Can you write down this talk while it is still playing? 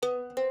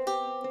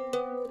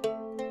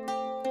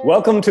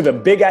Welcome to the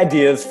Big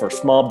Ideas for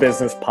Small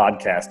Business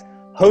podcast,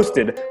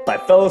 hosted by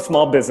fellow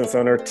small business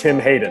owner Tim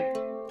Hayden.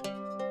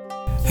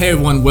 Hey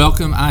everyone,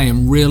 welcome. I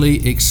am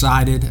really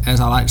excited, as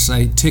I like to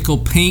say,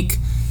 tickled pink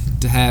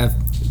to have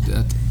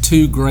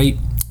two great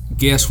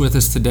guests with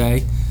us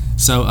today.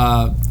 So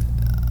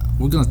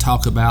we're going to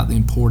talk about the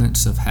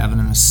importance of having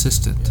an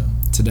assistant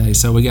today.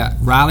 So we got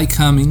Riley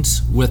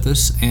Cummings with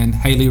us and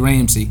Haley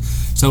Ramsey.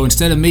 So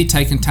instead of me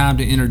taking time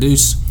to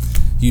introduce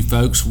you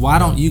folks, why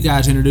don't you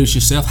guys introduce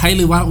yourself?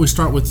 Haley, why don't we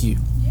start with you?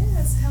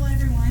 Yes, hello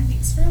everyone.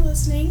 Thanks for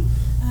listening.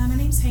 My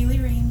name's Haley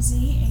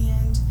Ramsey,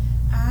 and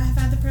I have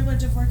had the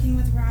privilege of working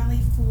with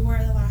Riley for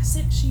the last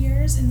 6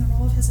 years in the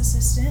role of his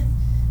assistant.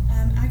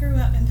 I grew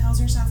up in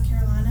Pelzer, South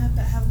Carolina,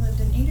 but have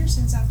lived in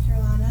Anderson, South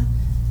Carolina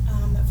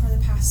for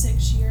the past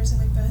 6 years,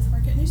 and we both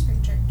work at New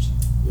Spring Church.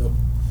 Yep.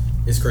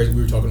 It's crazy.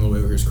 We were talking a little bit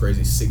over here. It's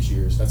crazy. 6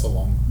 years. That's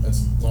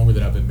longer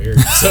than I've been married.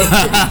 So,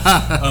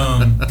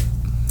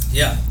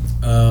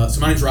 So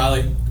my name's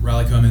Riley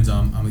Cummings.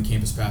 I'm the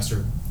campus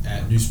pastor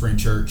at New Spring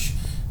Church.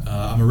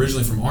 I'm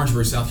originally from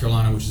Orangeburg, South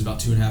Carolina, which is about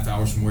 2.5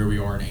 hours from where we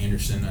are in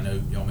Anderson. I know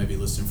y'all may be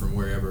listening from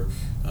wherever,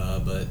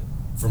 but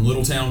from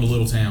little town to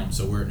little town.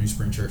 So we're at New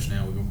Spring Church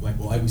now. We've been,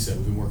 like we said,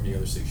 we've been working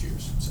together 6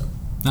 years. So.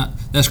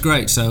 That's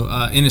great. So,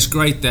 and it's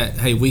great that,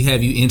 hey, we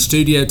have you in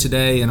studio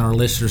today, and our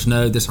listeners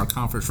know this is our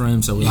conference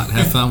room, so we like to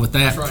have fun with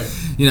that. That's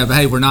right. You know, but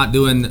hey, we're not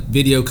doing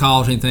video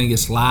calls or anything.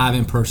 It's live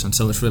in person,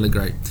 so it's really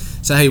great.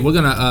 So, hey, we're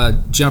going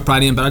to jump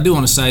right in, but I do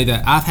want to say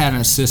that I've had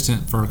an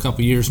assistant for a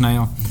couple years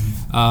now.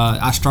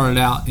 I started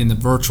out in the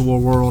virtual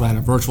world. I had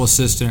a virtual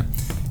assistant,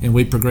 and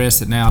we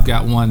progressed it. Now I've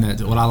got one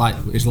that what I like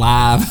is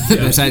live.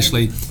 That's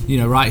actually,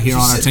 right here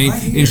on our team,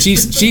 and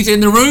she's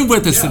in the room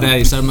with us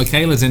today. So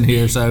Michaela's in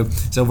here. So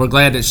we're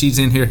glad that she's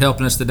in here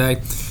helping us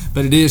today.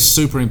 But it is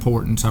super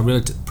important. So I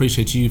really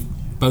appreciate you,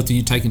 both of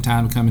you, taking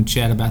time to come and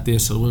chat about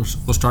this. So we'll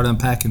start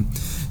unpacking.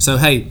 So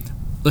hey,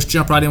 let's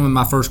jump right in with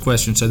my first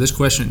question. So this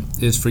question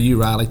is for you,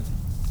 Riley.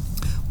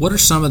 What are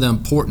some of the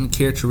important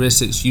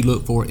characteristics you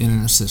look for in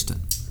an assistant?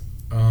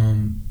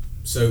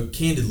 So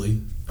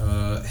candidly,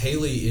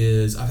 Haley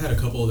is, I've had a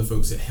couple other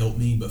folks that help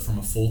me, but from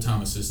a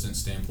full-time assistant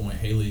standpoint,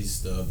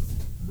 Haley's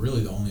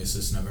really the only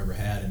assistant I've ever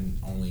had, and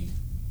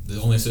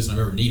the only assistant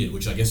I've ever needed,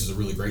 which I guess is a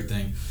really great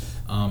thing.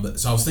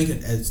 So I was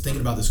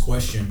thinking about this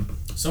question,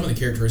 some of the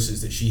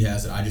characteristics that she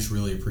has that I just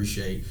really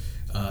appreciate.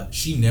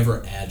 She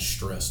never adds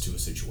stress to a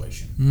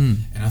situation.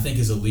 And I think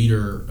as a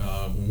leader,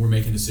 when we're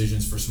making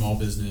decisions for small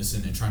business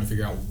and trying to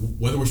figure out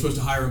whether we're supposed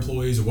to hire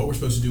employees or what we're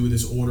supposed to do with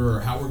this order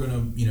or how we're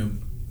going to,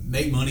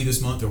 make money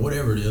this month or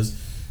whatever it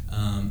is,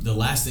 the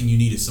last thing you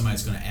need is somebody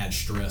that's going to add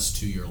stress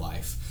to your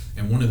life.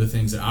 And one of the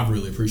things that I've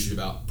really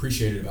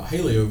appreciated about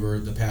Haley over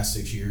the past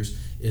 6 years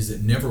is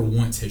that never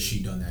once has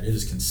she done that. It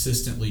is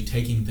consistently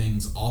taking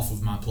things off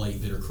of my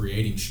plate that are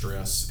creating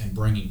stress and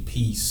bringing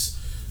peace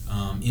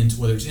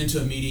whether it's into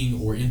a meeting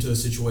or into a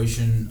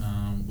situation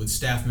with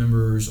staff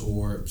members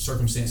or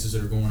circumstances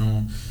that are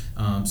going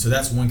on. So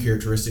that's one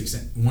characteristic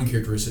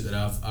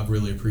that I've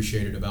really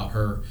appreciated about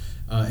her.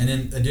 And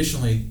then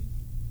additionally,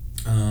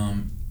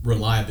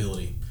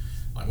 reliability.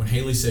 Like when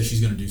Haley says she's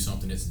going to do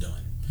something, it's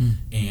done.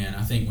 And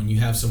I think when you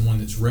have someone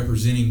that's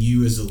representing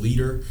you as a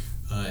leader,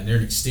 and they're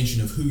an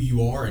extension of who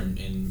you are,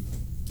 and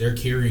they're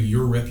carrying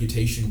your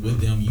reputation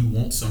with them, you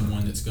want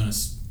someone that's going to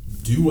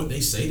do what they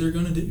say they're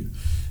going to do.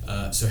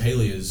 So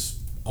Haley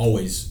has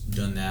always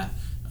done that.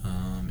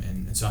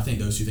 And so I think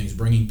those two things,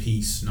 bringing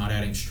peace, not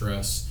adding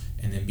stress,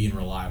 and then being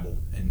reliable.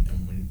 And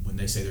when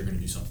they say they're going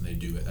to do something, they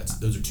do it.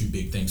 Those are two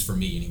big things for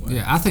me anyway.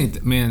 Yeah,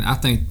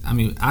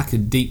 I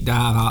could deep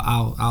dive.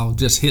 I'll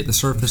just hit the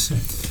surface.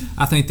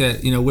 I think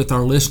that, with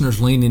our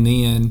listeners leaning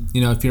in,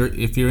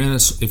 if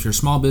you're a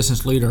small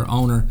business leader or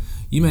owner,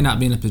 you may not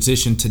be in a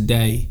position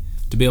today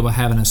to be able to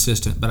have an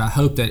assistant. But I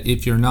hope that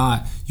if you're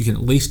not, you can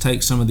at least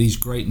take some of these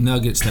great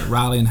nuggets that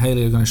Riley and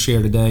Haley are going to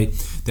share today,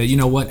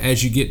 that,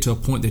 as you get to a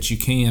point that you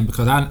can,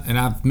 because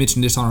I've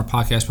mentioned this on our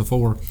podcast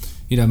before,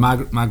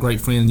 my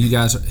great friend, you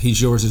guys, he's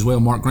yours as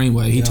well, Mark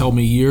Greenway, he told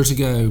me years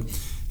ago,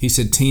 he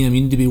said, Tim,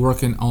 you need to be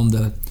working on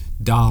the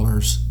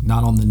dollars,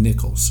 not on the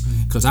nickels.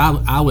 Because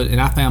I would, and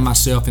I found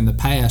myself in the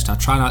past, I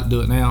try not to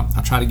do it now,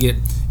 I try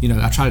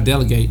to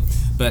delegate,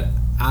 but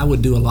I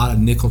would do a lot of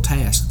nickel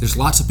tasks. There's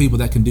lots of people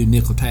that can do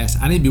nickel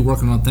tasks. I need to be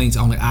working on things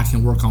only I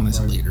can work on as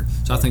a leader.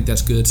 So I think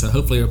that's good. So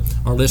hopefully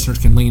our listeners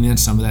can lean in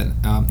some of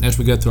that as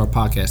we go through our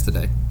podcast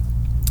today.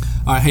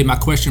 All right, hey, my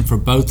question for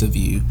both of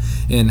you,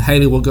 and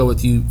Haley, we'll go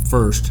with you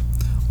first.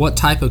 What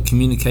type of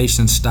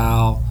communication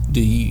style do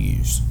you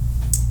use?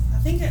 I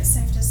think it's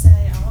safe to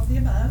say all of the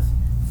above,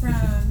 from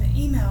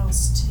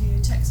emails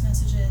to text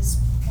messages,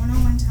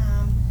 one-on-one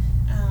time.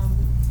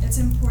 It's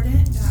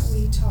important that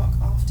we talk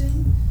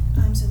often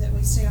so that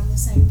we stay on the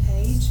same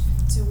page.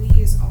 So we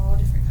use all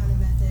different kind of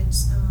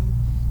methods.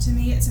 To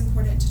me, it's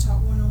important to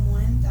talk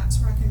one-on-one. That's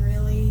where I can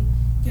really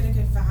get a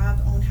good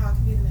vibe on how I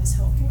can be the most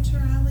helpful to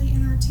Riley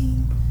and our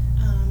team.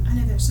 I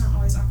know there's not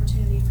always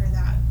opportunity for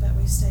that, but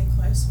we stay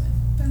close with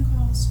phone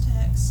calls,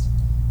 text.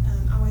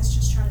 I always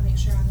just try to make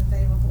sure I'm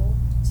available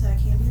so I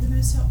can be the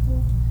most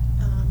helpful.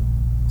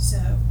 So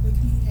we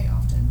communicate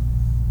often.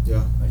 Yeah.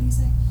 What do you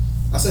say?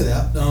 I say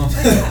that.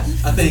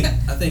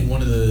 I think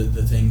one of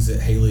the things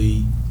that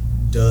Haley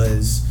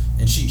does,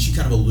 and she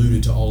kind of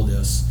alluded to all of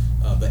this,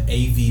 but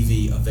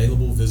AVV,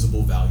 available,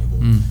 visible, valuable.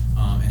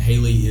 And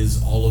Haley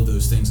is all of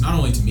those things, not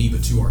only to me,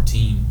 but to our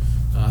team.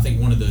 I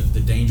think one of the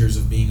dangers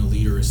of being a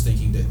leader is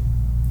thinking that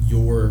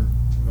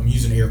I'm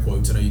using air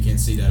quotes, I know you can't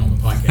see that on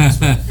the podcast,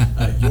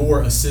 but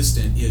your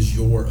assistant is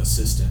your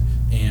assistant.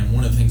 And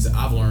one of the things that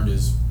I've learned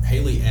is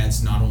Haley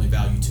adds not only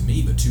value to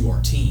me, but to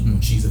our team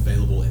when she's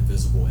available and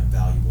visible and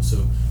valuable. So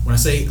when I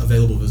say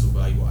available, visible,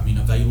 valuable, I mean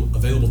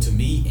available to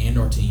me and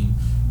our team.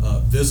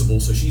 Visible,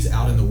 so she's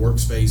out in the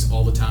workspace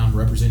all the time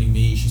representing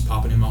me. She's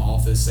popping in my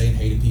office saying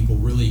hey to people,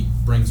 really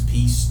brings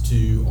peace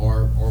to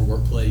our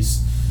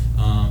workplace.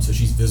 So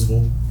she's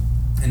visible,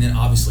 and then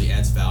obviously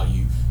adds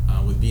value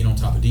with being on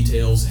top of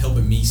details,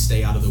 helping me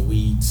stay out of the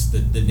weeds,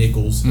 the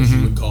nickels, as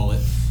you would call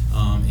it,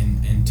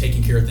 and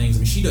taking care of things. I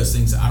mean, she does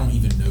things that I don't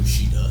even know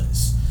she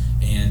does.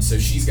 And so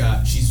she's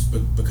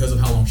because of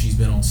how long she's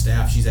been on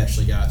staff, she's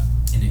actually got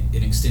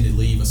an extended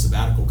leave, a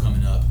sabbatical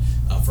coming up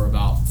for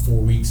about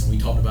 4 weeks, and we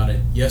talked about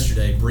it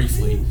yesterday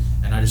briefly,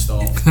 and I just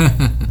thought,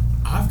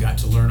 I've got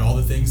to learn all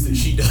the things that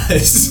she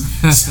does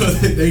so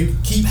that they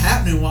keep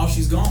happening while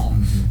she's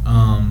gone.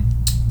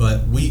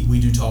 But we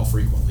do talk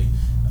frequently.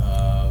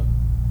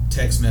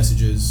 Text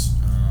messages,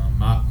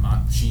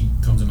 she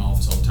comes in my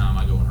office all the time,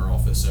 I go in her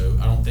office, so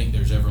I don't think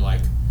there's ever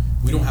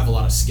we don't have a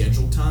lot of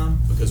scheduled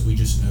time because we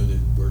just know that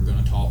we're going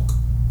to talk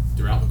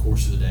throughout the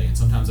course of the day, and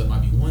sometimes that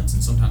might be once,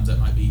 and sometimes that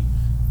might be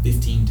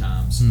 15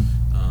 times.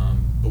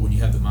 But when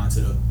you have the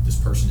mindset of this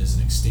person is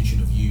an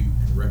extension of you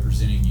and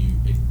representing you,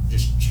 it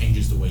just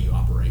changes the way you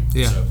operate.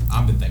 Yeah. So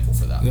I've been thankful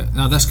for that. Yeah,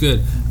 no, that's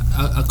good.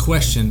 A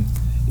question: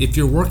 if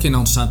you're working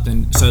on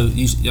something, so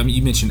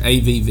you mentioned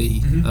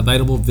AVV,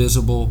 available,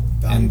 visible,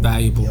 and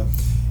valuable.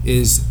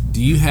 Yep.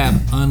 Do you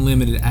have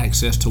unlimited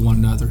access to one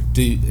another?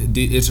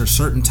 Is there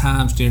certain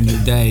times during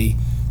your day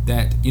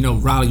that,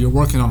 Riley, you're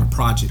working on a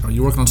project or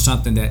you're working on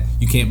something that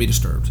you can't be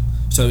disturbed?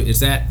 So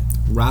is that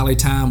Riley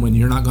time when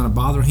you're not going to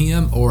bother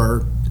him,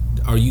 or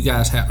are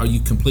you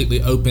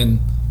completely open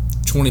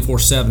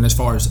 24/7 as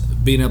far as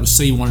being able to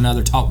see one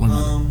another, talk one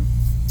another?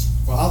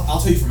 Well, I'll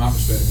tell you from my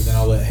perspective, but then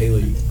I'll let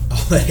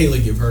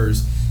Haley give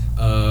hers.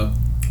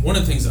 One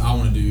of the things that I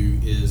want to do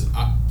is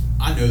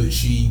I know that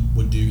she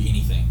would do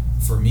anything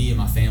for me and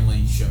my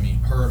family.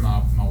 Her and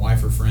my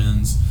wife are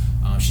friends.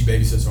 She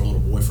babysits our little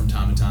boy from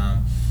time to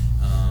time,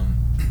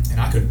 and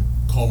I could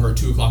call her at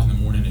 2:00 in the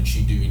morning and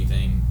she'd do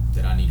anything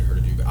that I needed her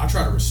to do. But I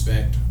try to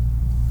respect,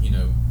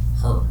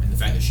 her and the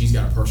fact that she's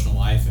got a personal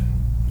life and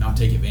not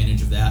take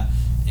advantage of that.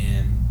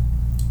 And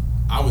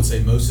I would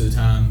say most of the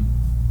time,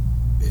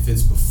 if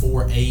it's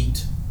before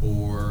 8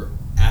 or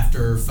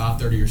after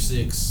 5:30 or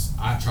 6,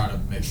 I try to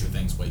make sure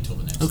things wait till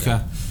the next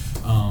day.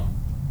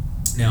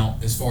 Now,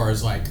 as far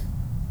as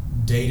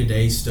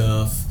day-to-day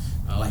stuff,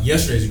 like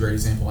yesterday's a great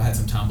example. I had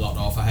some time blocked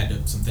off. I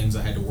had some things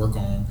I had to work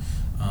on,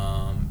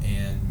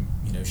 and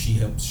she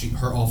helps.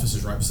 Her office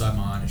is right beside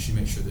mine, and she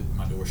makes sure that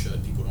my door's shut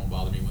and people don't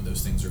bother me when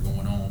those things are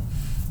going on.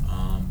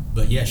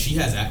 But yeah, she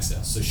has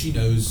access, so she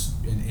knows.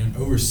 In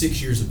over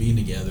 6 years of being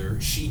together,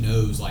 she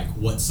knows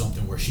what's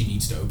something where she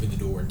needs to open the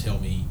door and tell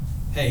me,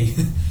 "Hey,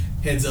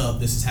 heads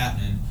up, this is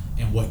happening,"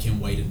 and what can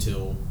wait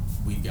until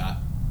we've got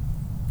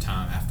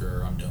time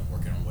after I'm done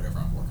working on whatever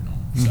I'm working on.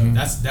 So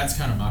that's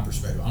kind of my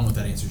perspective. I don't know if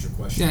that answers your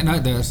question. Yeah, no,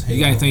 it does. You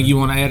got anything you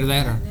want to add to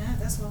that? Or? No,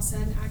 that's well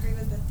said. I agree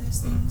with both those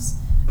things.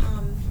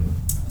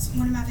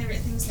 One of my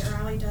favorite things that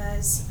Riley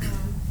does,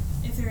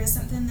 if there is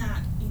something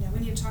that we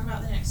need to talk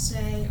about the next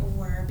day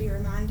or be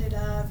reminded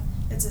of,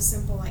 it's as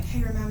simple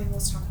hey, remind me,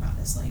 let's talk about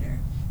this later.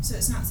 So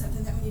it's not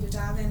something that we need to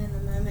dive in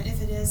the moment.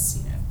 If it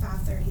is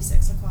 5:30,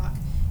 6:00,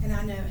 and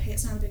I know, hey,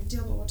 it's not a big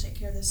deal, but we'll take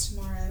care of this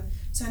tomorrow.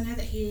 So I know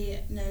that he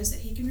knows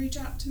that he can reach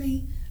out to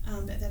me,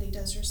 but that he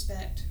does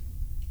respect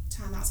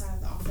time outside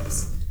of the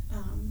office.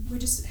 We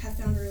just have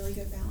found a really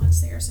good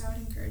balance there, so I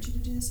would encourage you to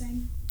do the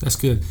same. That's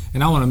good.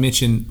 And I want to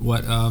mention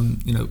what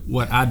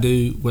what I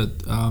do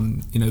with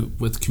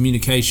with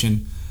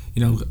communication,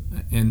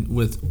 and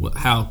with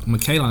how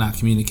Michaela and I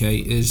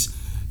communicate is,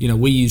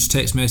 we use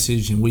text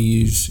message and we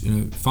use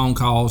phone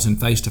calls and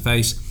face to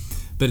face.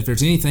 But if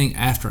there's anything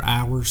after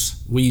hours,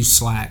 we use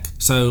Slack.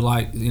 So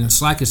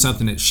Slack is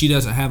something that she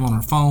doesn't have on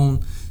her phone.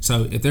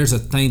 So if there's a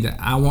thing that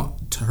I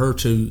want her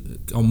to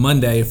on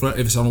Monday, if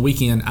it's on a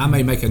weekend, I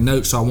may make a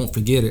note so I won't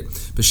forget it.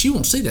 But she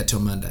won't see that till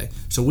Monday.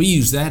 So we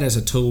use that as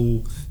a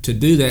tool to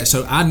do that.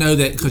 So I know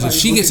that because if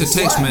she gets a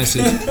text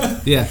message,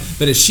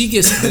 but if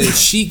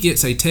she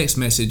gets a text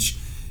message,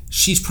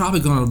 she's probably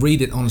going to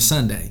read it on a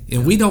Sunday,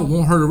 and we don't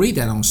want her to read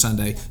that on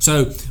Sunday.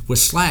 So with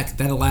Slack,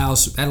 that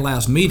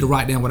allows me to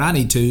write down what I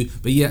need to,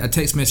 but yet a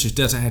text message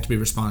doesn't have to be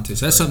responded to.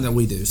 So that's something that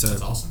we do. So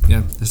that's awesome.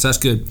 Yeah, that's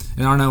good.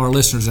 And I know our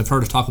listeners have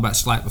heard us talk about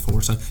Slack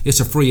before. So it's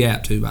a free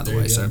app too, by the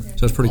way. So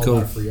it's pretty cool.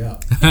 All about a free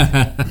app.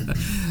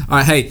 All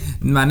right, hey,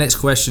 my next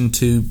question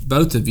to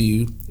both of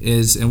you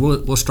is, and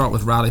we'll start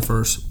with Riley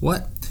first.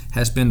 What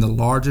has been the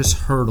largest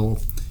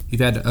hurdle you've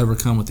had to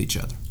overcome with each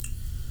other?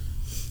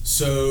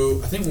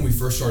 So I think when we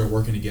first started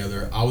working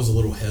together, I was a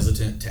little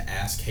hesitant to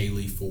ask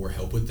Haley for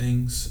help with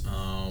things.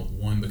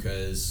 One,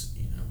 because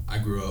I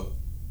grew up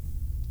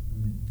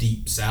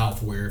deep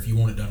south, where if you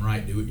want it done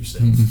right, do it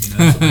yourself.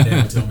 That's what my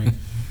dad would tell me.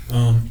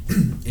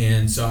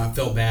 And so I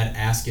felt bad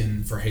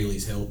asking for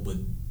Haley's help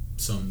with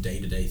some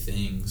day-to-day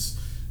things.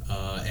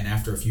 And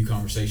after a few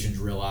conversations,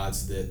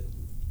 realized that,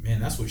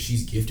 man, that's what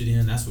she's gifted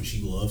in. That's what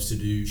she loves to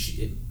do.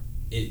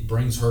 It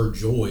brings her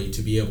joy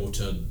to be able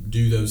to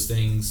do those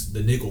things,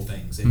 the nickel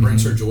things. It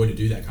brings her joy to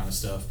do that kind of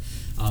stuff.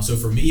 So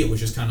for me, it was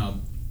just kind of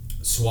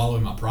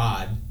swallowing my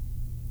pride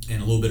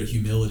and a little bit of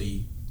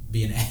humility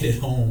being added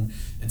home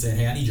and saying,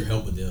 hey, I need your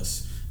help with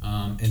this.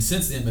 And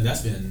since then, but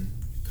that's been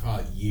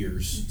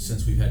years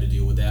since we've had to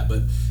deal with that.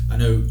 But I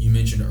know you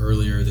mentioned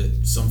earlier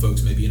that some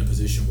folks may be in a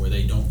position where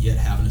they don't yet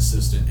have an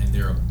assistant and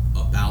they're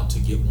about to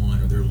get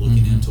one, or they're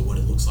looking into what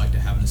it looks like to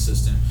have an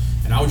assistant.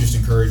 And I would just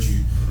encourage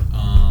you,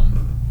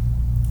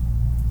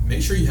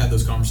 make sure you have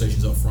those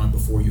conversations up front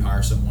before you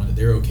hire someone, that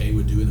they're okay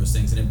with doing those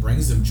things, and it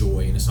brings them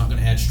joy, and it's not going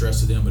to add stress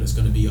to them, but it's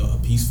going to be a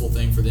peaceful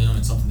thing for them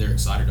and something they're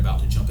excited about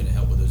to jump in and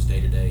help with those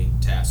day-to-day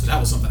tasks. So that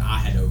was something I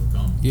had to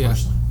overcome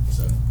personally.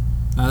 So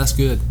that's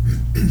good.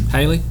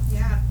 Haley?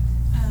 Yeah.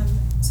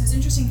 So it's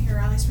interesting to hear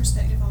Riley's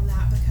perspective on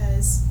that,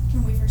 because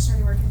when we first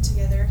started working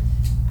together,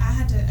 I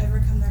had to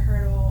overcome the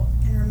hurdle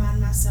and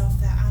remind myself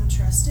that I'm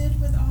trusted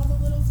with all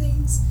the little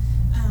things.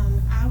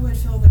 I would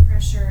feel the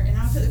pressure, and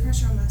I would put the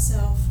pressure on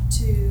myself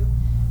to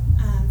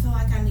feel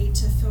like I need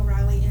to fill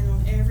Riley in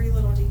on every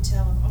little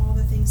detail of all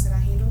the things that I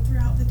handled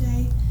throughout the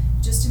day,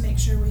 just to make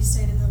sure we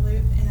stayed in the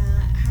loop. And I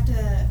had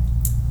to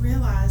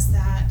realize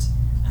that,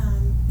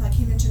 like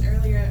he mentioned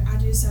earlier, I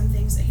do some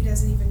things that he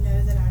doesn't even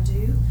know that I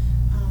do,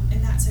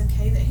 and that's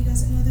okay that he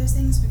doesn't know those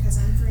things, because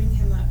I'm freeing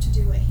him up to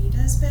do what he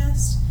does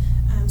best.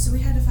 So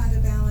we had to find a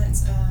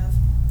balance of,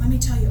 let me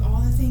tell you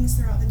all the things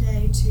throughout the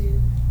day,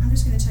 to I'm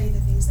just going to tell you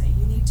the things that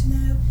you need to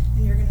know,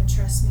 and you're going to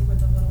trust me with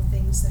the little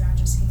things that I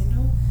just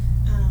handle.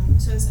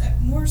 So it's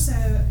more so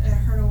a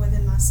hurdle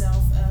within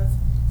myself of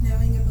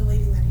knowing and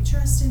believing that he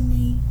trusts in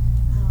me,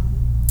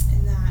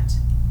 and that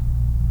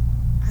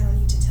I don't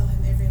need to tell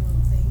him every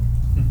little thing.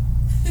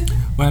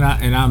 Well,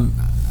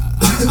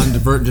 I'm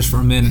diverting just for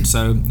a minute.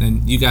 So,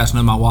 and you guys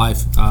know my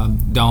wife,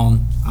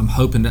 Dawn. I'm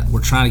hoping that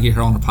we're trying to get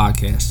her on the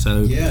podcast.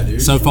 So, yeah,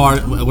 dude. So far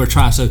we're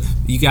trying. So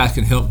you guys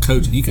can help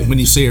coach. You can, when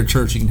you see her at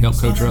church, you can help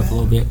coach her up a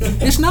little bit.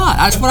 It's not.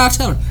 That's what I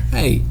tell her.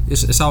 Hey,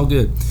 it's all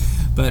good.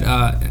 But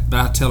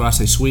I tell her, I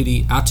say,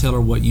 sweetie, I tell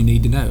her what you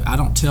need to know. I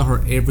don't tell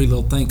her every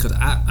little thing, because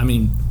I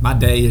mean, my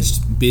day is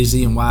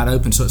busy and wide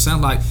open. So it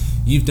sounds like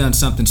you've done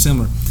something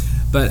similar.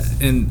 But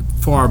and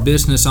for our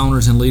business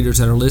owners and leaders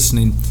that are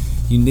listening,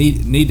 you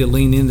need to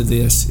lean into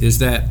this, is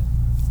that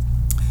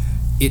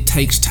it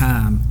takes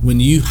time. When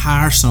you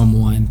hire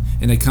someone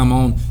and they come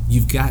on,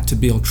 you've got to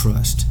build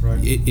trust. Right.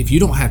 If you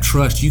don't have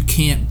trust, you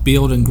can't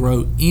build and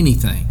grow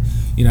anything.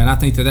 And I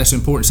think that that's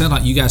important. It sounds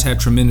like you guys had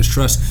tremendous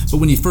trust, but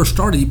when you first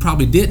started, you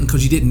probably didn't,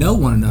 because you didn't know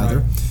one another.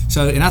 Right.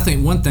 So, and I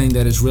think one thing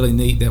that is really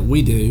neat that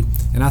we do,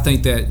 and I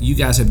think that you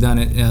guys have done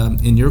it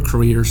in your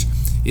careers,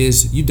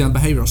 is you've done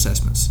behavioral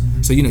assessments.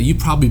 So you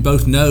probably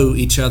both know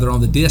each other on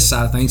the DISC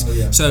side of things. Oh,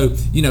 yeah. So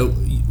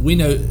we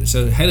know.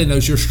 So Haley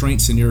knows your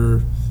strengths and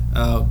your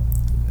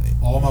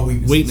all my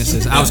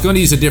weaknesses. I was going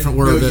to use a different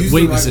word, but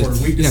weaknesses. The right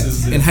word.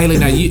 Weaknesses. Yeah. And Haley,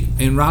 now you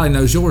and Riley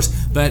knows yours,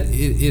 but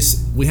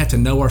we have to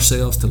know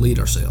ourselves to lead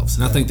ourselves,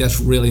 and I think that's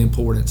really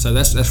important. So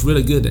that's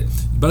really good that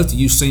both of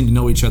you seem to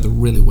know each other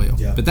really well.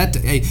 Yeah. But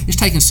it's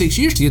taken 6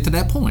 years to get to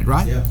that point,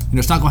 right? Yeah.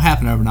 It's not going to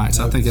happen overnight.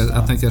 So I think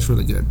that's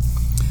really good.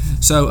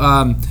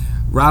 So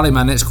Riley,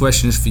 my next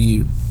question is for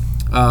you.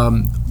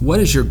 What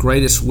is your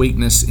greatest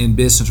weakness in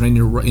business or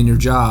in your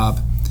job,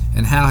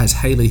 and how has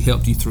Haley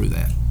helped you through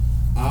that?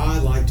 I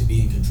like to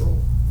be in control,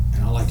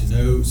 and I like to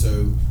know.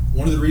 So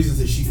one of the reasons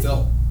that she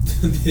felt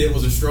that it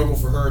was a struggle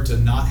for her to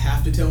not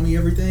have to tell me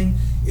everything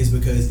is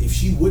because if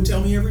she would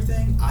tell me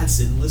everything, I'd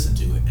sit and listen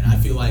to it, and I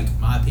feel like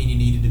my opinion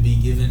needed to be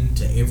given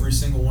to every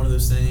single one of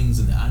those things,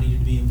 and that I needed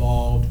to be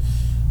involved.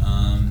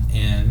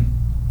 And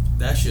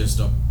that's just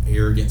an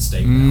arrogant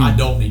statement. I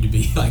don't need to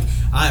be. Like,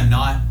 I am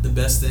not the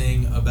best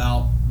thing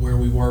about where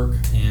we work,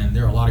 and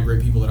there are a lot of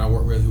great people that I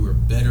work with who are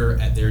better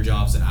at their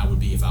jobs than I would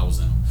be if I was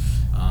in them.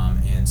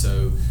 And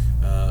so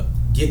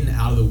getting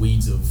out of the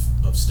weeds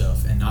of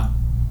stuff and not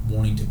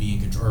wanting to be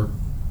in control, or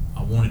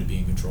I wanted to be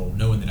in control,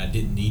 knowing that I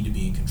didn't need to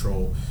be in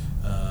control.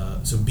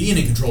 So being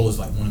in control is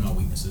like one of my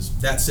weaknesses.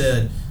 That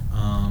said,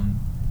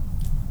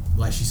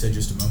 like she said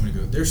just a moment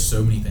ago, there's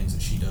so many things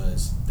that she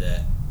does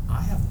that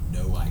I have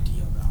no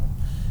idea about.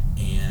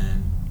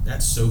 And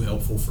that's so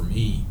helpful for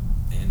me.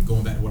 And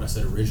going back to what I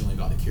said originally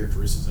about the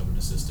characteristics of an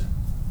assistant,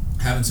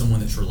 having someone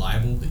that's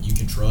reliable, that you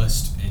can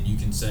trust, and you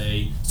can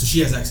say, so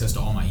she has access to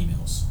all my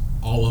emails,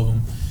 all of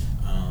them,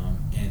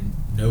 and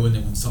knowing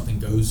that when something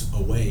goes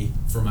away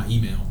from my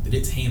email, that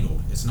it's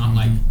handled. It's not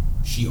like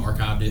she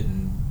archived it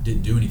and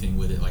didn't do anything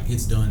with it. Like,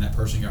 it's done. That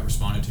person got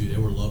responded to. They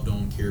were loved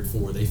on, cared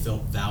for. They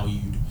felt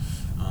valued.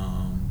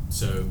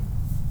 So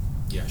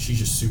yeah, she's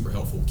just super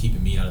helpful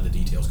keeping me out of the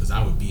details, because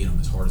I would be in them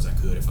as hard as I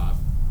could if I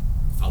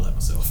I'll let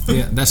myself.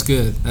 Yeah, that's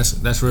good.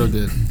 That's real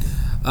good.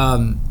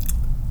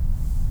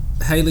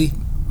 Haley,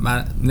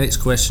 my next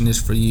question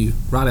is for you.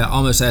 Riley, I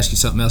almost asked you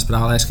something else, but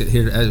I'll ask it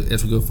here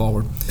as we go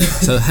forward.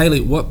 So, Haley,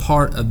 what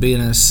part of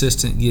being an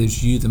assistant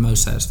gives you the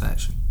most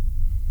satisfaction?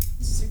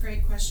 This is a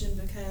great question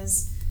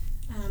because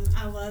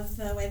I love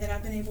the way that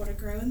I've been able to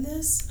grow in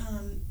this.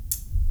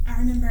 I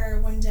remember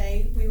one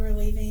day we were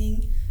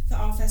leaving the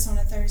office on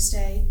a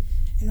Thursday,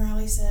 and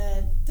Riley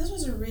said, "This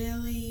was a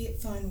really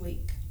fun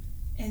week."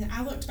 And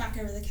I looked back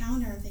over the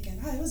calendar and thinking,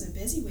 oh, it was a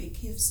busy week.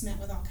 He's met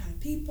with all kind of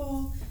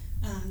people,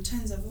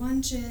 tons of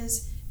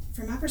lunches.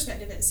 From my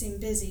perspective, it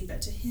seemed busy,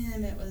 but to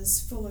him, it was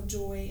full of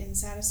joy and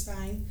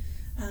satisfying.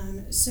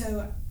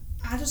 So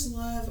I just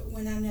love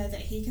when I know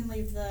that he can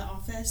leave the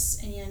office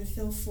and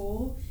feel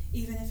full,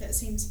 even if it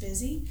seems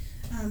busy.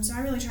 So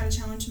I really try to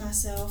challenge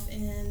myself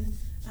in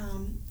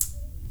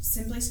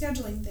simply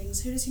scheduling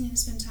things. Who does he need to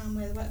spend time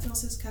with? What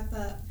fills his cup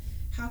up?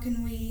 How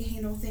can we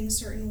handle things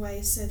certain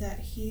ways so that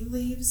he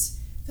leaves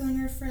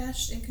feeling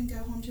refreshed and can go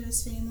home to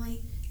his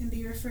family and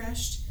be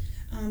refreshed?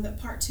 But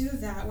part 2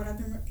 of that, what I've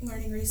been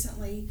learning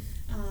recently,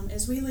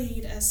 is we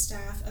lead a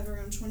staff of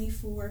around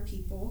 24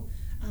 people.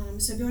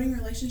 So building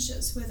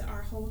relationships with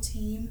our whole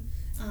team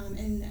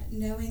and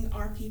knowing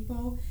our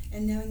people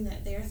and knowing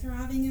that they're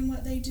thriving in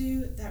what they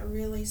do, that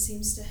really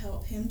seems to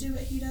help him do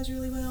what he does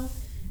really well.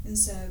 And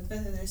so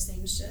both of those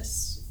things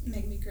just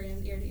make me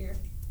grin ear to ear.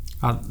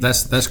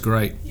 That's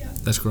great. Yeah.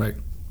 That's great.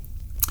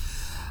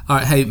 All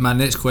right, hey, my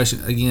next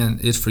question, again,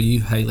 is for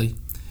you, Haley.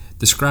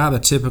 Describe a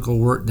typical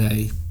work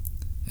day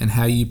and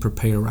how you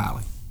prepare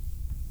Riley.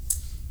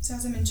 So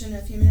as I mentioned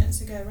a few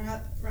minutes ago,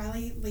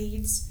 Riley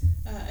leads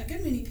a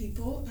good many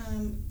people.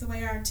 The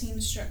way our team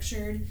is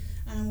structured,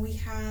 we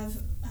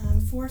have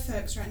 4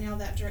 folks right now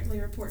that directly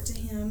report to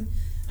him.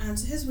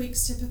 So his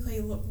weeks typically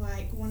look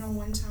like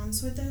one-on-one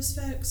times with those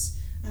folks.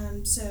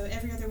 So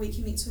every other week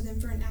he meets with them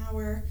for an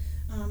hour,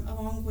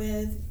 along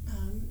with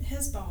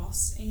his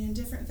boss and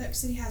different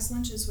folks that he has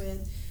lunches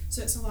with.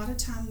 So it's a lot of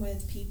time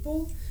with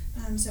people.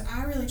 So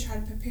I really try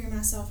to prepare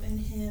myself and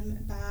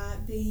him by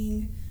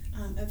being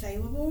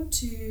available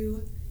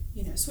to,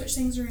 switch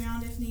things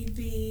around if need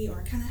be,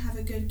 or kind of have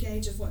a good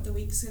gauge of what the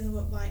week's going to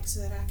look like so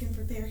that I can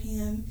prepare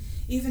him,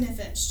 even if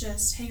it's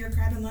just, hey, you're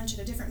grabbing lunch at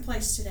a different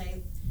place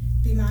today.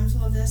 Be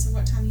mindful of this, of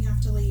what time you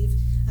have to leave,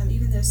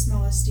 even those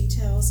smallest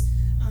details.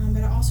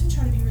 But I also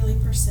try to be really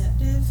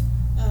perceptive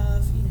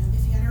of,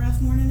 if he had a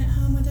rough morning at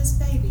home with his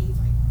baby,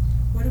 like,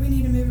 what do we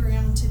need to move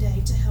around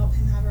today to help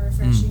him have a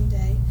refreshing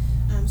day?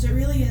 So it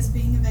really is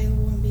being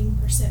available and being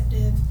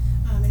perceptive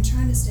and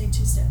trying to stay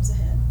 2 steps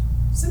ahead.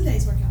 Some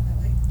days work out that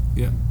way.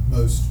 Yeah.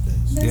 Most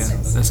days. Yeah,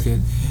 that's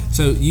good.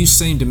 So you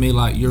seem to me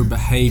like your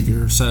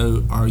behavior,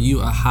 so are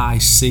you a high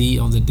C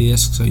on the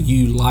disc, so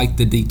you like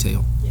the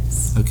detail?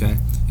 Yes. Okay.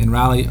 And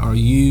Riley,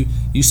 you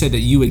said that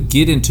you would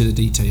get into the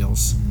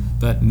details,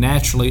 but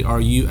naturally,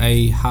 are you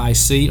a high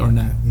C or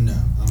no? No,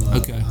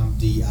 I'm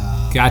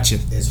DI. Gotcha.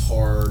 As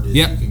hard as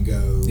you can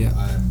go. Yep.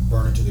 I'm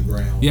burning to the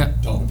ground.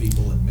 Yep. Talk to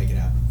people and make it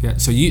happen. Yeah.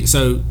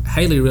 So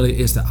Haley really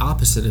is the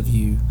opposite of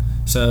you.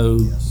 So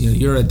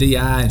you're a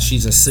DI and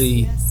she's a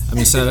C.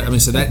 Yes.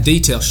 So that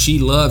detail she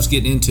loves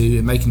getting into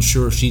and making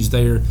sure she's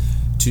there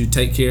to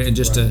take care and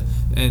just to,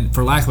 and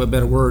for lack of a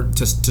better word,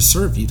 to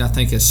serve you. And I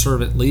think as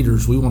servant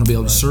leaders, we want to be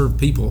able to serve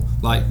people.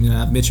 Like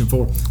I've mentioned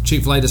before,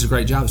 Chick-fil-A does a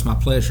great job. It's my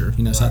pleasure.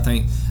 So I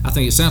think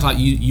it sounds like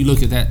you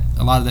look at that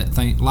a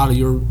lot of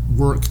your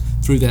work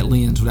through that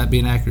lens. Would that be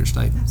an accurate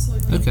statement?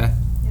 Absolutely. Okay.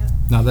 Yep.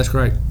 No, that's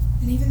great.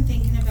 And even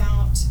thinking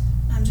about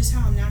just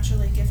how I'm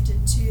naturally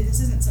gifted too. This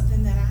isn't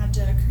something that I had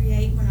to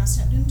create when I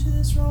stepped into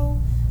this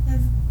role of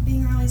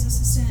being Riley's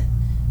assistant.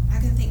 I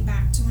can think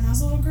back to when I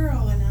was a little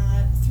girl and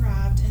I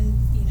thrived in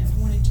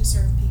wanting to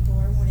serve people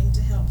or wanting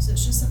to help. So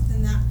it's just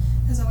something that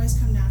has always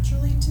come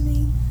naturally to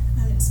me,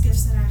 and it's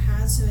gifts that I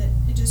had. So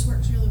it just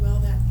works really well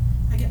that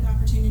I get the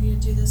opportunity to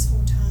do this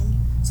full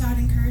time. So I'd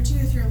encourage you,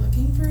 if you're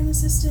looking for an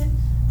assistant,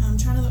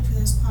 try to look for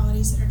those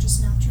qualities that are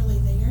just naturally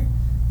there.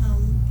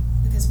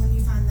 Because when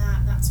you find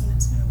that, that's when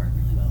it's going to work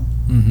really well.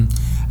 Mm-hmm.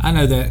 I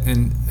know that,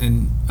 and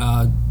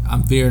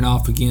I'm veering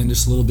off again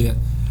just a little bit.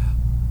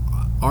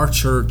 Our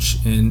church,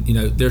 and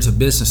there's a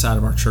business side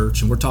of our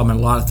church, and we're talking about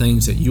a lot of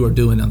things that you are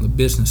doing on the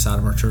business side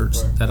of our church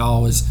that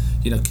all is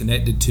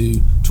connected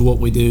to what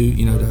we do.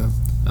 To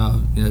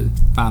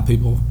find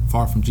people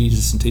far from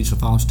Jesus and teach them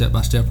to follow step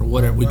by step or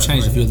whatever. We've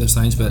changed a few of those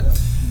things, but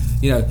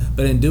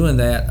but in doing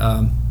that,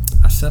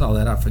 I said all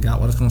that. I forgot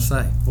what I was going to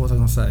say. What was I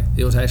going to say?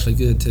 It was actually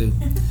good too.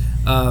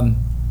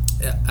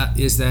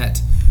 Is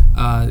that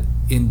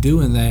in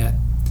doing that,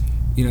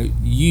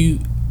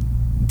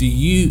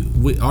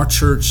 our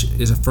church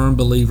is a firm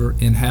believer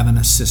in having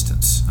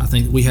assistants. I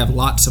think we have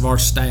lots of our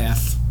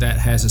staff that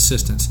has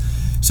assistants.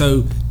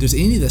 So does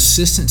any of the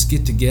assistants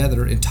get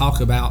together and talk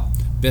about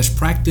best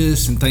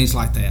practice and things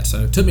like that?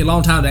 So it took me a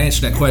long time to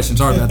answer that question.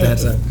 Sorry about that.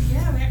 So.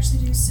 Yeah, we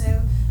actually do.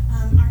 So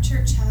our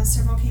church has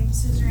several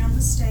campuses around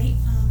the state,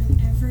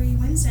 and every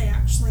Wednesday,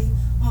 actually,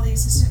 all the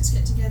assistants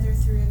get together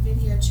through a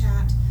video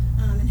chat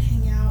and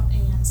hang out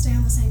and stay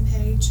on the same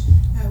page.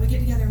 We get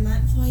together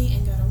monthly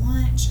and go to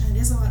lunch. And it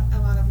is a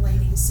lot of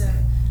ladies, so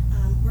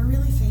we're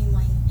really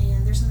family,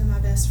 and they're some of my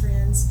best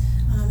friends.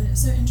 And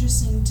it's so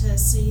interesting to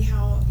see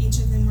how each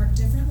of them work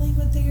differently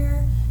with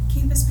their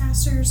campus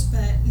pastors,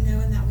 but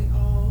knowing that we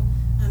all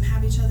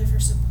have each other for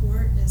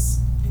support is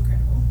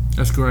incredible.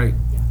 That's great.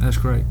 Yeah. That's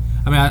great.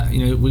 I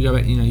mean, we go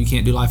back. You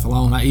can't do life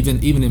alone.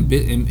 Even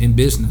in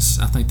business,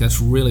 I think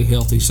that's really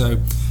healthy. So,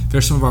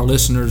 there's some of our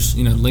listeners,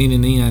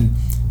 leaning in,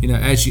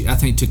 I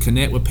think to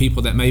connect with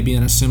people that may be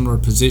in a similar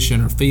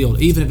position or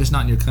field, even if it's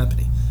not in your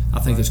company. I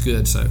think it's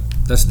good. So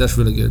that's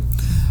really good.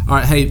 All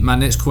right. Hey, my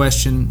next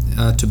question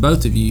to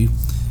both of you,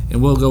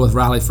 and we'll go with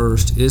Riley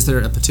first. Is there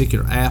a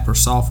particular app or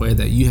software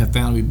that you have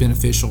found to be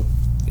beneficial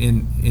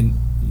in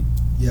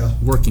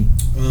working?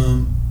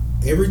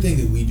 Everything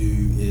that we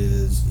do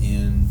is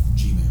in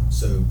Gmail.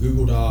 So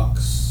Google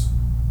Docs,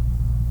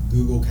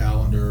 Google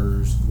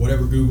Calendars,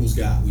 whatever Google's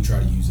got, we try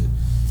to use it.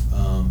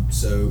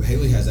 So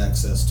Haley has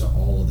access to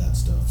all of that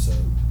stuff. So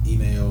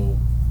email,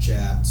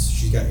 chats,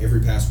 she's got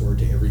every password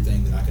to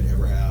everything that I could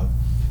ever have.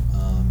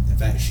 In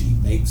fact, she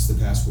makes the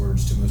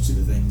passwords to most of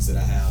the things that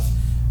I have.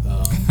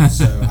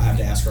 So I have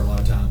to ask her a lot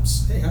of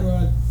times, hey, how do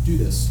I do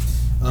this?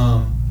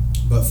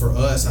 But for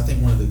us, I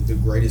think one of the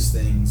greatest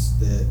things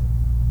that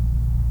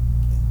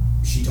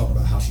she talked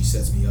about how she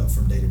sets me up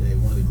from day to day.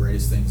 One of the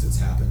greatest things that's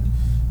happened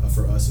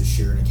for us is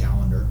sharing a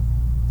calendar.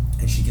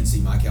 And she can see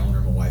my calendar,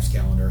 my wife's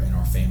calendar, and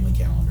our family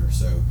calendar.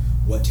 So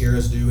what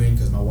Tara's doing,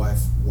 because my wife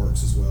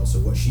works as well, so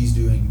what she's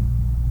doing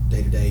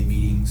day-to-day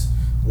meetings,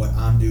 what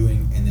I'm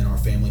doing, and then our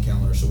family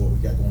calendar, so what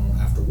we've got going on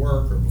after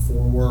work or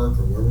before work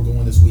or where we're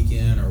going this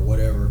weekend or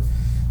whatever.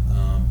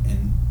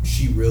 And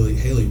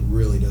Haley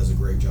really does a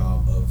great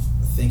job of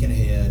thinking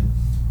ahead,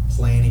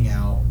 planning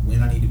out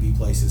when I need to be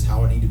places,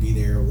 how I need to be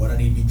there, what I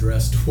need to be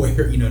dressed to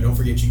wear. Don't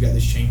forget you got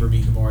this chamber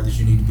meeting tomorrow that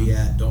you need to be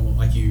at. Don't look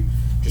like you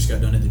just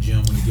got done at the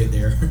gym when you get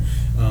there.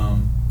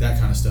 That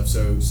kind of stuff.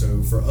 So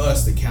for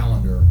us, the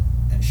calendar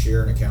and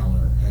sharing a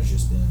calendar has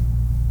just been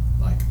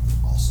like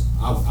awesome.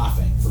 I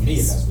think for me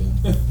it has been.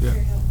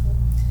 Very helpful.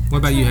 What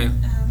about you, Haley?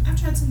 I've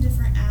tried some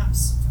different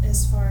apps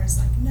as far as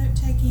like note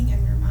taking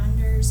and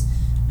reminders,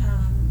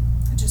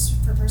 just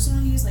for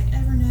personal use, like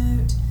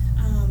Evernote.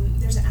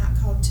 There's an app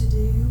called To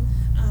Do,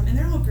 and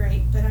they're all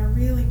great, but I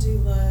really do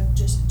love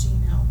just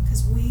Gmail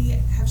because we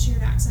have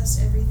shared access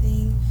to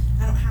everything.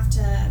 I don't have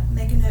to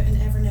make a note in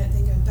Evernote,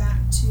 then go back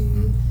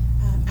to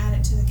add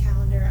it to the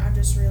calendar. I've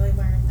just really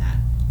learned that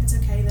it's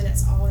okay that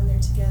it's all in there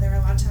together. A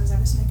lot of times I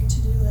just make a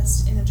to-do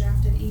list in a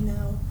drafted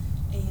email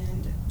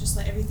and just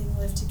let everything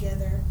live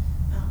together.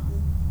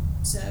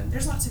 So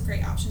there's lots of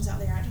great options out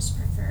there. I just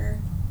prefer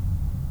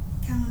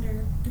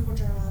Calendar, Google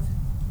Drive.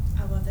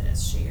 I love that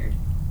it's shared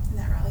and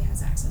that Riley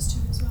has access to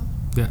it as well.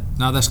 Yeah,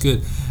 no, that's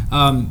good.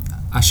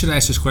 I should have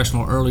asked this question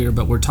a little earlier,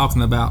 but we're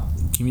talking about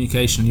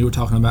communication. You were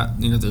talking about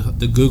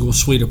the Google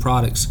suite of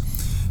products.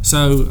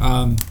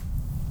 So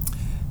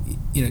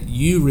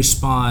you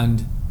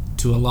respond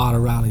to a lot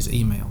of Riley's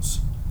emails.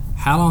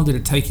 How long did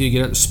it take you to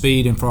get up to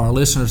speed? And for our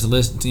listeners to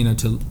listen,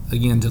 to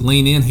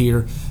lean in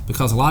here,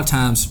 because a lot of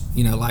times,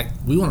 like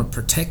we want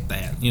to protect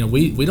that.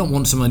 We don't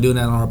want someone doing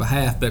that on our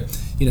behalf, but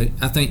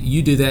I think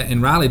you do that,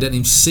 and Riley doesn't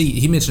even see.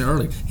 He mentioned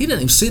earlier, he doesn't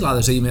even see a lot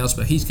of those emails,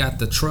 but he's got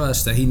the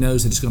trust that he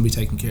knows that it's going to be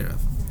taken care of.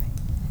 Right.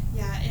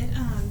 Yeah,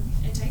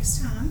 it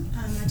takes time.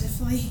 I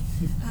definitely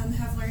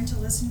have learned to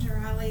listen to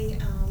Riley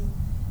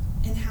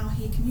and how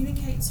he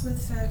communicates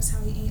with folks,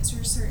 how he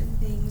answers certain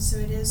things. So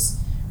it is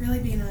really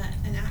being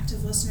an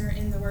active listener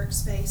in the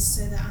workspace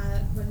so that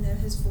I would know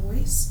his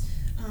voice.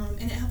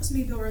 And it helps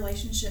me build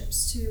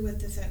relationships too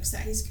with the folks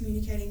that he's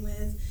communicating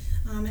with.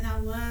 And I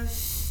love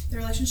the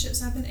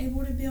relationships I've been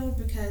able to build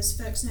because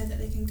folks know that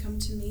they can come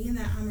to me and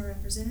that I'm a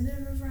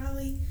representative of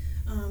Riley.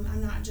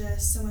 I'm not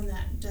just someone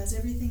that does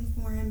everything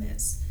for him.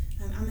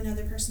 I'm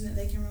another person that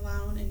they can rely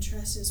on and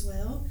trust as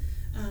well.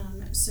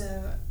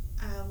 So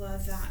I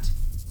love that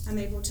I'm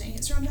able to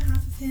answer on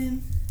behalf of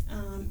him.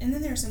 And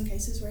then there are some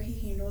cases where he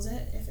handles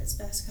it if it's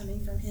best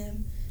coming from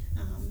him.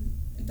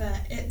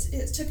 But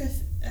it took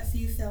a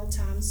few failed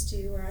times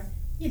too, where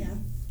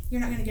you're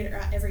not going to get it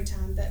right every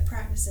time, but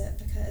practice it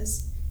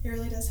because it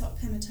really does help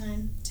him a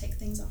ton, take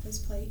things off his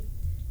plate,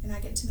 and I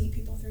get to meet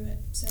people through it.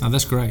 So,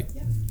 that's great.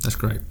 Yeah. That's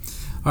great.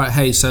 All right,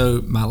 hey,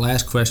 so my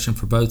last question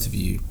for both of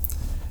you.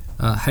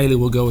 Haley,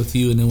 we'll go with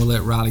you, and then we'll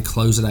let Riley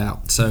close it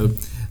out. So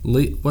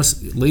leave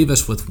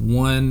us with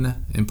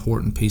one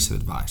important piece of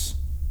advice.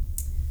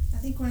 I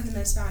think one of the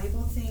most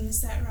valuable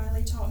things that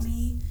Riley taught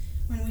me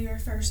when we were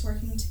first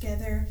working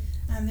together,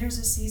 there's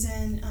a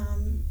season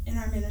in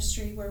our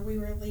ministry where we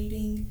were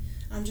leading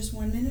just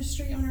one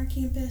ministry on our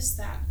campus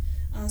that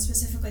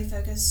specifically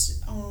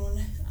focused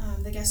on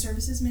the guest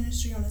services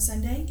ministry on a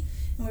Sunday,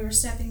 and we were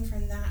stepping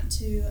from that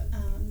to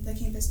the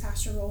campus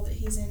pastor role that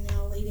he's in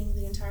now, leading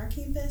the entire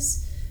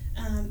campus.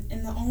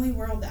 And the only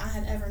world that I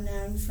had ever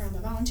known from a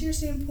volunteer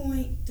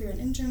standpoint through an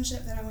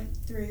internship that I went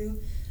through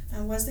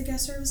was the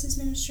guest services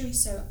ministry.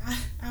 So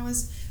I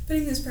was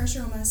putting this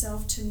pressure on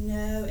myself to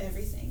know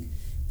everything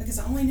because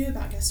I only knew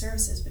about guest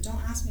services, but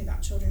don't ask me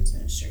about children's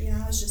ministry.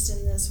 I was just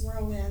in this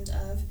whirlwind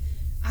of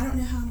I don't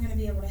know how I'm going to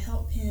be able to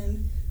help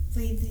him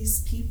lead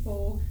these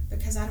people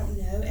because I don't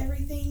know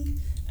everything.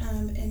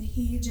 And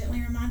he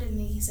gently reminded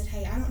me, he said,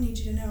 hey, I don't need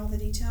you to know all the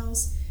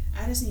details.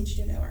 I just need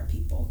you to know our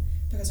people,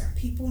 because our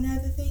people know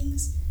the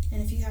things.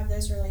 And if you have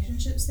those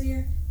relationships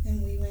there,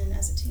 then we win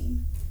as a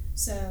team.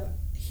 So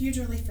huge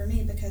relief for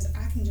me, because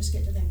I can just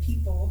get to know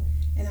people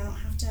and I don't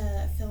have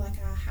to feel like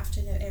I have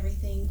to know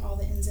everything, all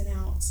the ins and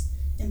outs,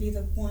 and be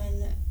the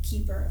one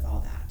keeper of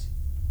all that.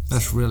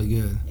 That's really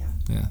good.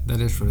 Yeah,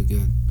 that is really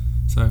good.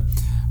 So,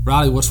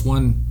 Riley, what's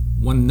one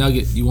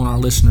nugget you want our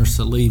listeners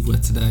to leave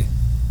with today?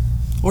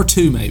 Or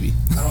two, maybe.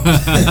 No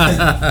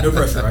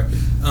pressure, right?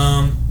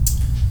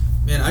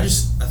 Man, I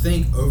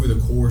think over the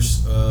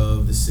course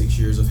of the 6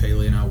 years of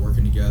Haley and I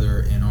working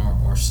together, and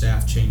our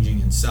staff changing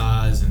in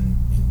size and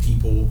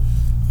people,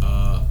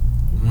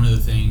 one of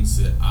the things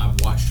that I've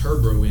watched her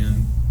grow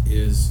in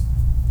is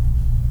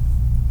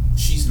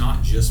she's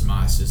not just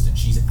my assistant,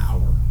 she's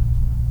our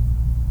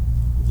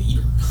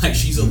leader. Like,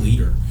 she's a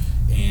leader,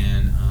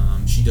 and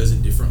she does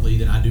it differently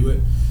than I do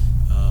it,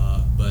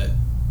 but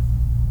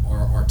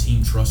our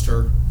team trusts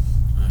her.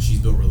 She's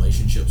built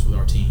relationships with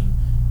our team.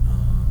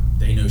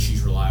 They know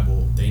she's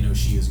reliable. They know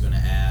she is going to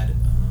add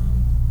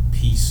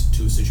peace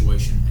to a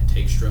situation and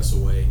take stress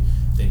away.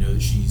 They know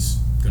that she's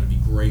going to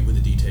be great with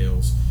the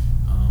details.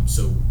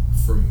 So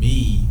for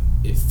me,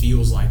 it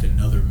feels like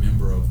another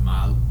member of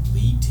my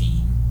lead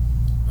team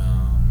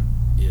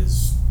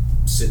is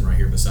sitting right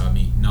here beside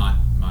me, not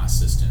my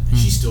assistant. And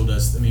she still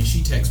does. I mean,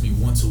 she texts me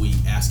once a week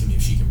asking me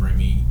if she can bring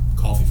me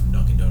coffee from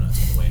Dunkin'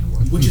 Donuts on the way into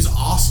work, which is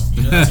awesome.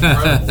 You know, that's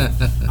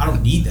incredible. I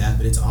don't need that,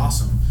 but it's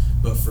awesome.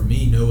 But for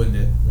me, knowing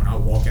that when I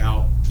walk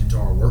out into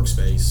our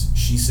workspace,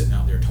 she's sitting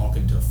out there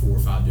talking to 4 or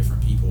 5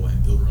 different people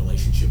and building a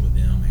relationship with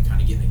them and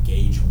kind of getting a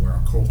gauge on where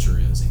our culture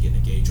is and getting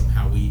a gauge on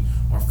how we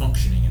are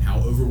functioning and how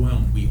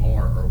overwhelmed we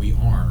are or we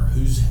aren't, or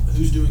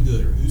who's doing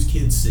good or whose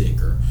kid's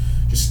sick, or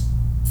just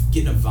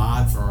getting a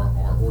vibe for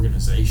our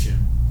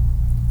organization.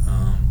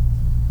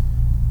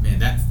 Man,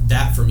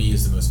 that for me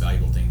is the most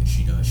valuable thing that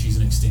she does. She's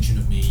an extension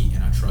of me,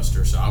 and I trust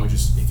her. So I would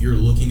just, if you're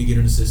looking to get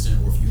an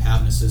assistant, or if you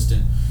have an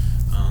assistant,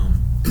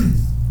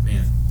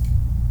 man,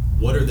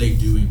 what are they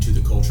doing to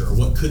the culture, or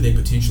what could they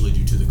potentially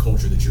do to the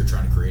culture that you're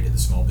trying to create at the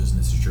small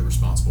business that you're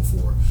responsible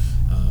for?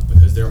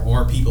 Because there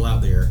are people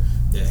out there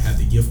that have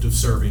the gift of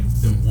serving,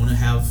 that want to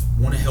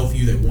help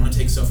you, that want to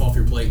take stuff off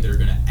your plate, that are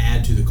going to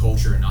add to the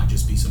culture and not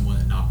just be someone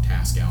that knock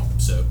tasks out.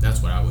 So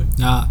that's what I would.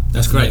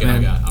 That's great,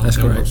 man. That's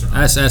great.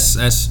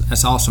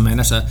 That's awesome, man.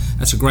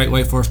 That's a great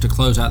way for us to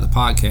close out the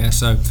podcast.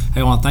 So,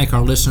 hey, I want to thank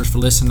our listeners for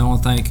listening. I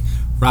want to thank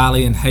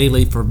Riley and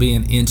Haley for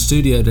being in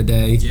studio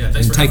today,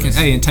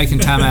 and taking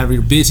time out of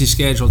your busy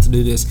schedule to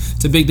do this.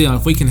 It's a big deal.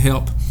 If we can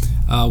help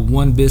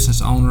one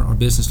business owner or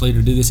business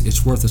leader do this,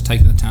 it's worth us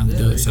taking the time to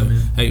do it. So,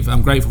 hey,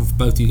 I'm grateful for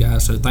both of you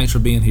guys. So, thanks for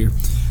being here.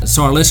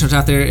 So, our listeners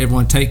out there,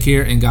 everyone, take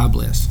care and God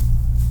bless.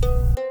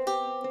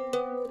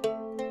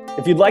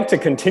 If you'd like to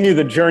continue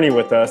the journey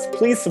with us,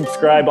 please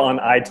subscribe on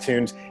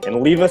iTunes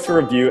and leave us a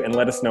review and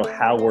let us know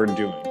how we're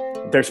doing.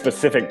 If there's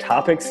specific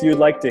topics you'd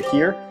like to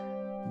hear,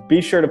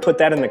 be sure to put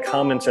that in the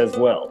comments as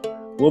well.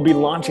 We'll be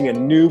launching a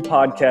new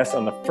podcast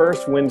on the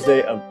first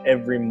Wednesday of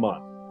every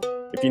month.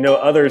 If you know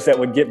others that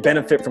would get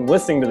benefit from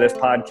listening to this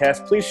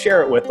podcast, please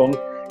share it with them,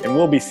 and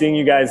we'll be seeing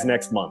you guys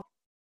next month.